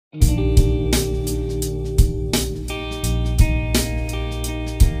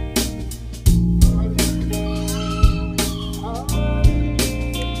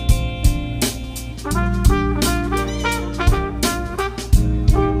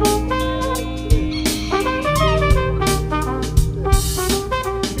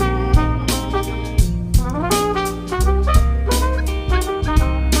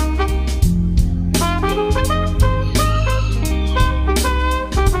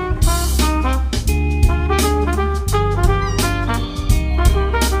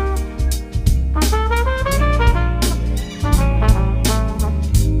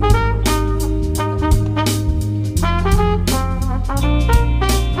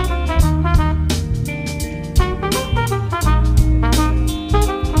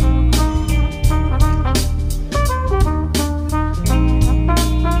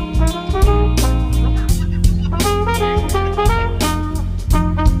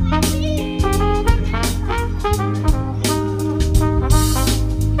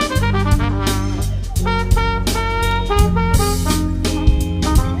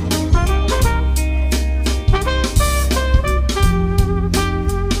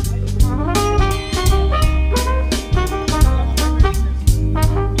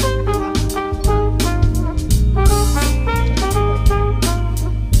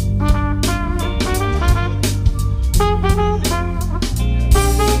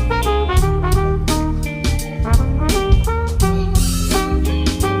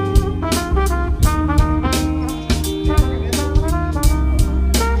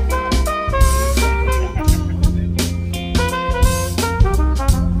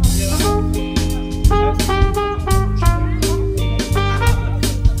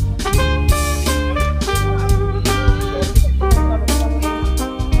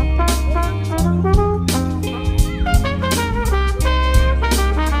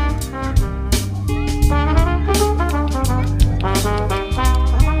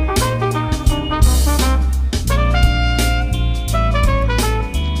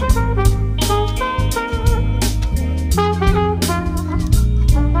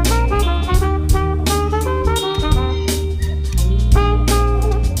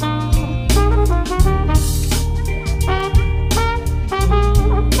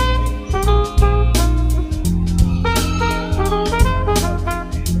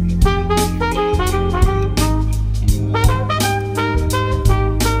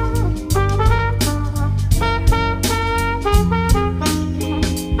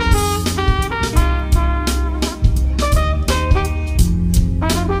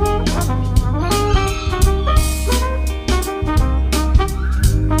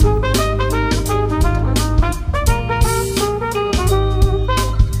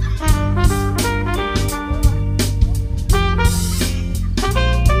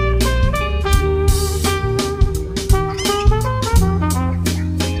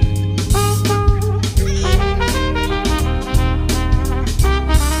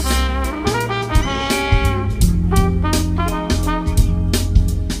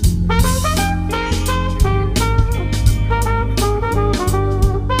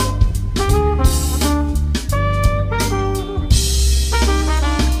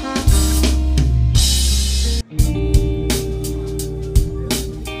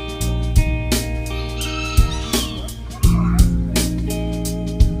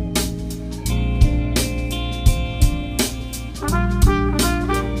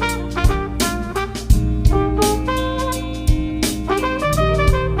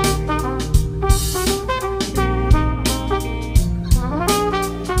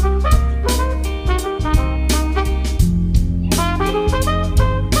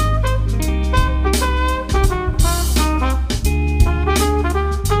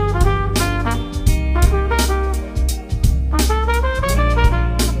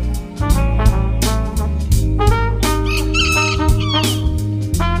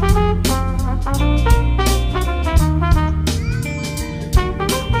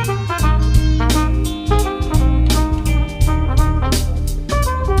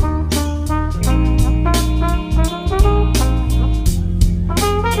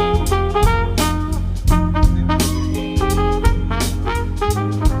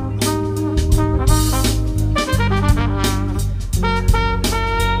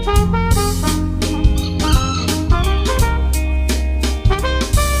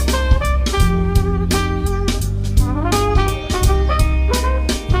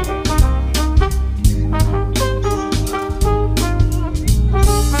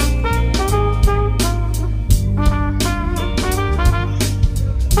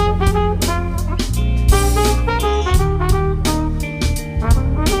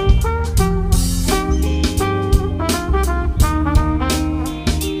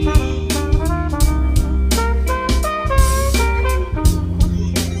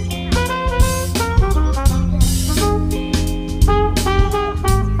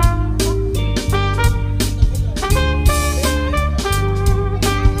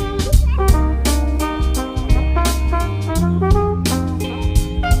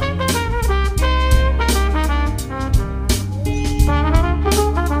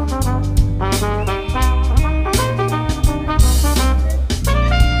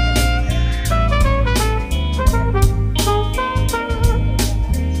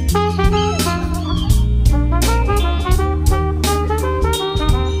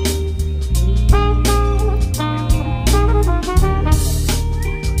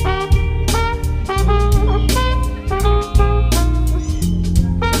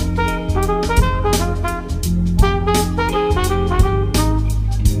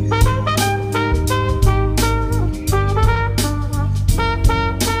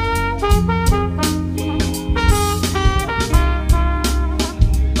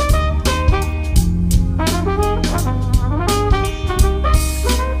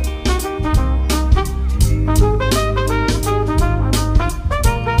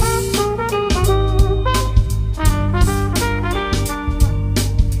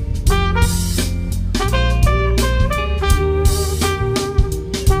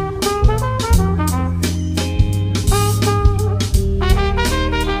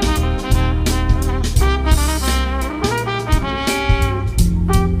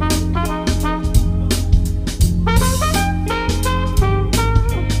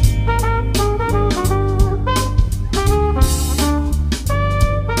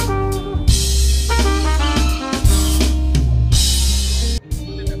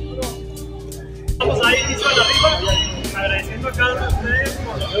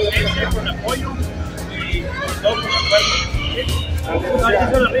apoyo y todo por acuerdo. Ahí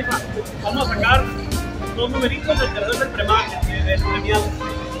hizo la rifa. Vamos a sacar dos numeritos, el tercero del premiado.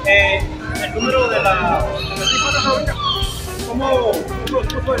 El número de la rifa de la ahorita. ¿Cómo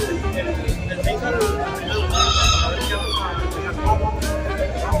puso el 6 al premiado? A ver qué vamos a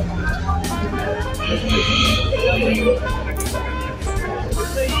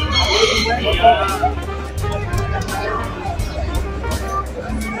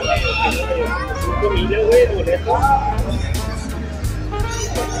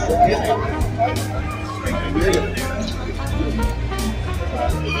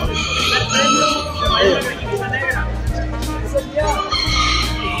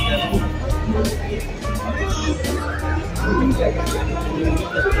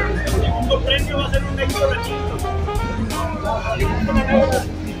el segundo premio va a ser un gallito ratito.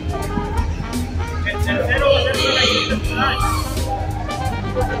 El tercero va a ser un gallito natural.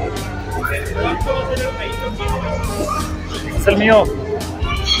 El cuarto va a ser un gallito chino. Es el mío.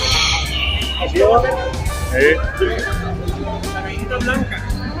 ¿Este va a ser? La gallita blanca.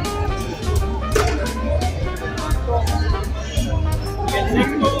 Y el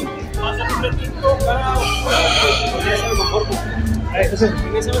sexto va a ser un retito para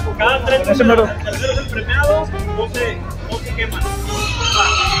cada 3 números. El tercero es el premiado, 12 queman.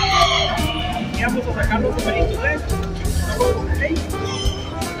 Y vamos a sacar los numeritos, ¿eh?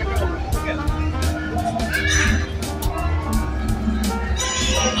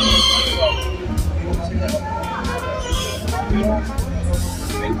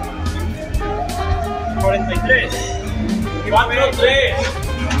 $43. 4-3.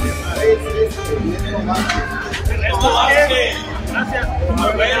 Gracias.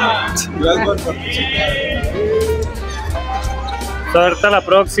 Suerte a la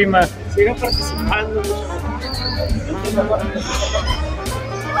próxima. Sigan participando.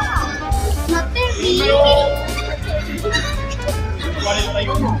 No te ríes.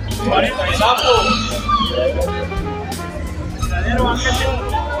 41. 40 sapo. Verdadero Ángel.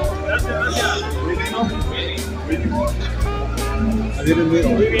 Gracias. Muy bien.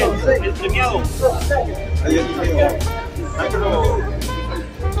 El premiado.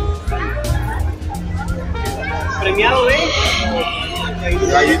 Premiado de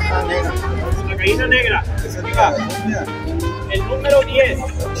gallina negra. La gallina negra. El número 10.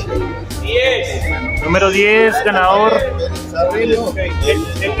 Número 10, ganador. Él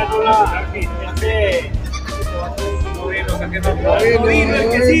ganó la. El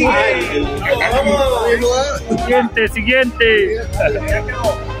que sigue. Siguiente. Ya quedó.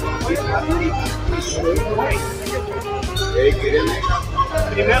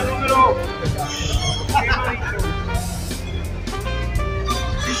 Primer número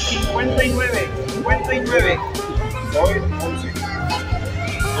 59. Hoy 11.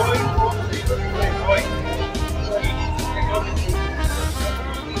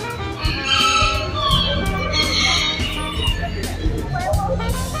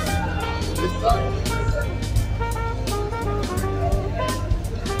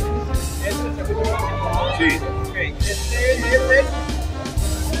 Sí. Okay. Este es el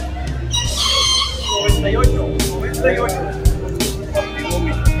 98.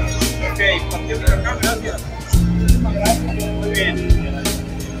 Ok, partido por acá, gracias. Muy bien.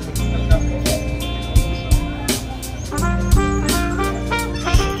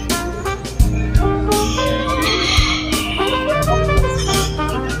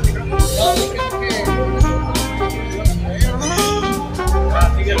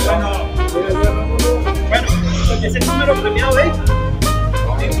 Sigue el bueno, es el número premiado de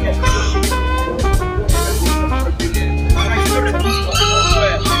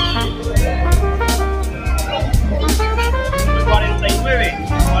 49.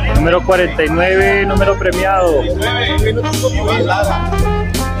 Número 49, número premiado.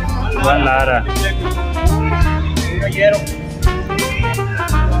 Juan Lara. Gallero.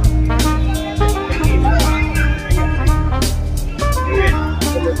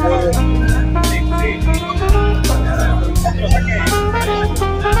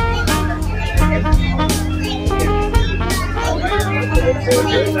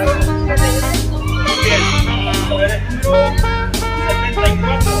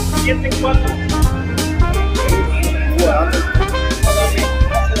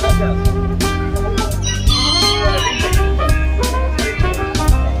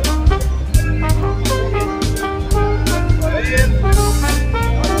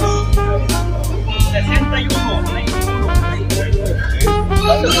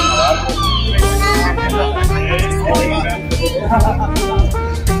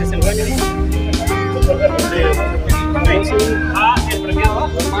 El premiado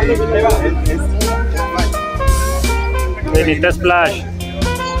Benita Splash.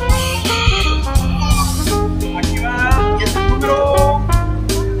 Aquí va, y es el número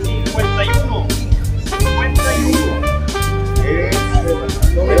 51. 51.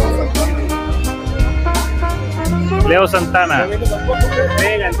 Leo Santana.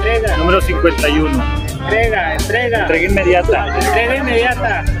 Entrega. Número 51. Entrega. Entrega inmediata. Entrega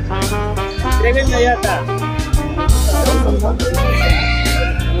inmediata.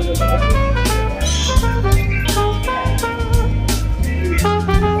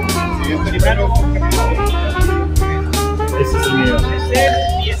 Primero, Ese es el mío. es el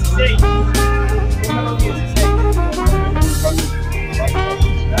 16. Número 16.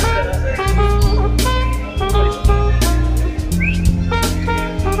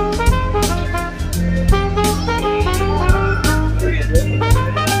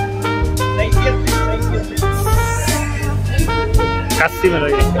 Casi me lo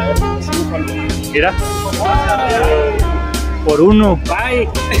dije. Mira. Por uno. Bye.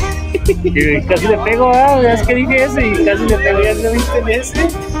 Y casi le pego, es que dije ese y casi le pego. ¿Ya lo viste en ese?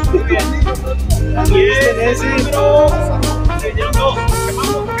 Y es el número 2.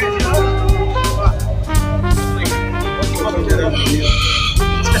 Quemamos,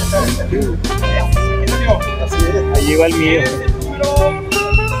 Ahí llegó el mío. es el número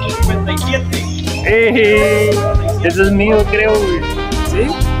 57. Ese es mío, creo, güey. ¿Sí?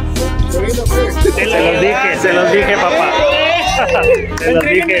 Se los dije, papá. Se los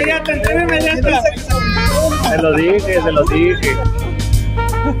Entrega dije. inmediata. Se los dije.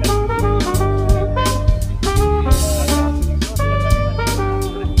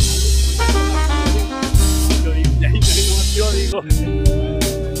 Yo digo.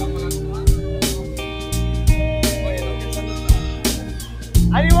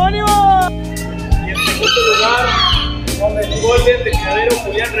 ¡Ánimo! Y en segundo lugar, con el gol del decadero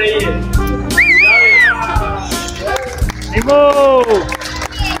Julián Reyes. ¡Ánimo!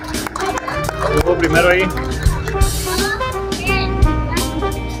 Estuvo primero ahí.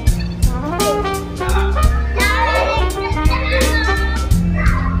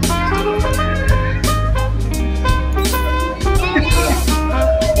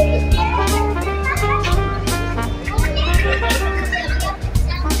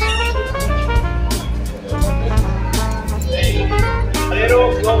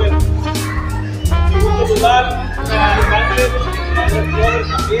 Pero Glover. En segundo lugar, Ángeles, Glover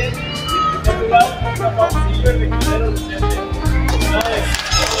también. En tercer lugar, Rafael Silver, de Quintero Lucente.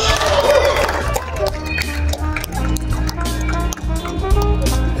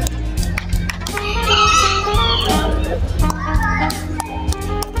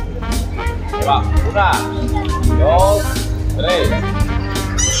 Va, 1, 2, 3.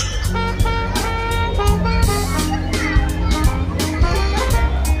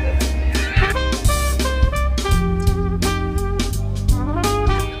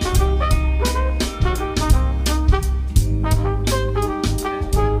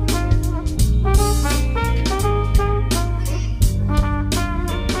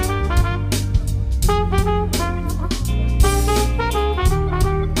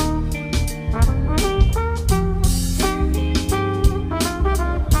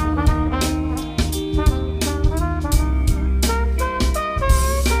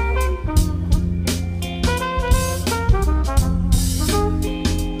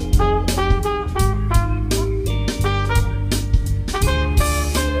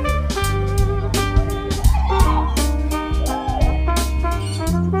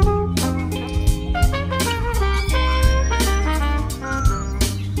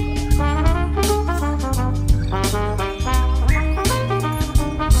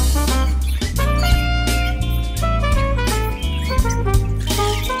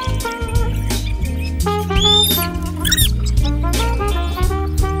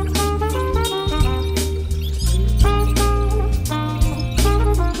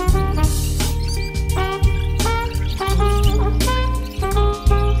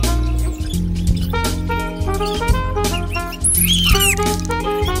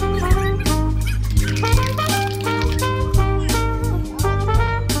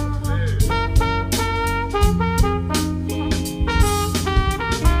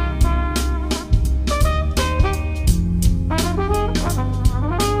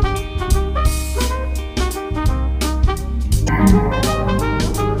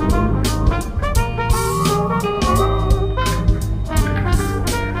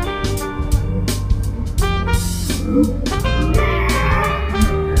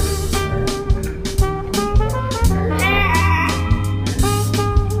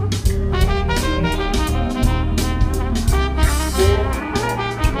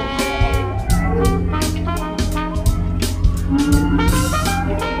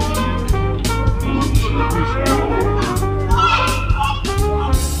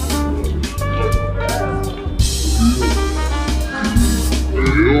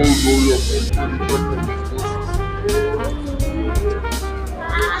 Saludos,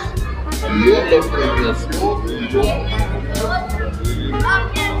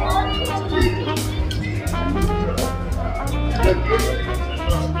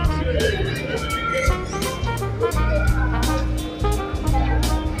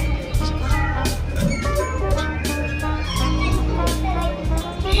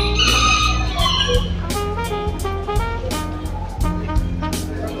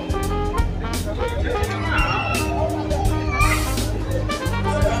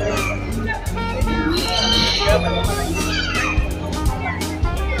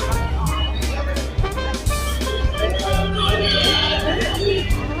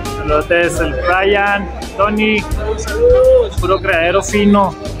 el Brian, Tony, puro criadero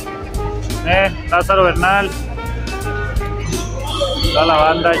fino, Lázaro Bernal, toda la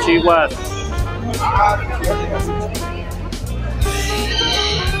banda Chihuahua.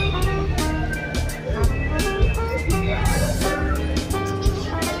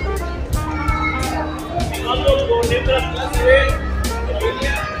 Con hembras clase B en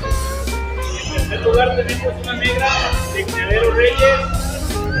línea. En tercer lugar tenemos una negra de criadero Reyes.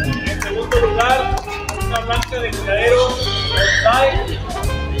 En segundo lugar, una blanca de criadero Rosay.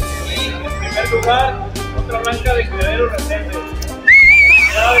 Y en primer lugar, otra blanca de criadero Reserve.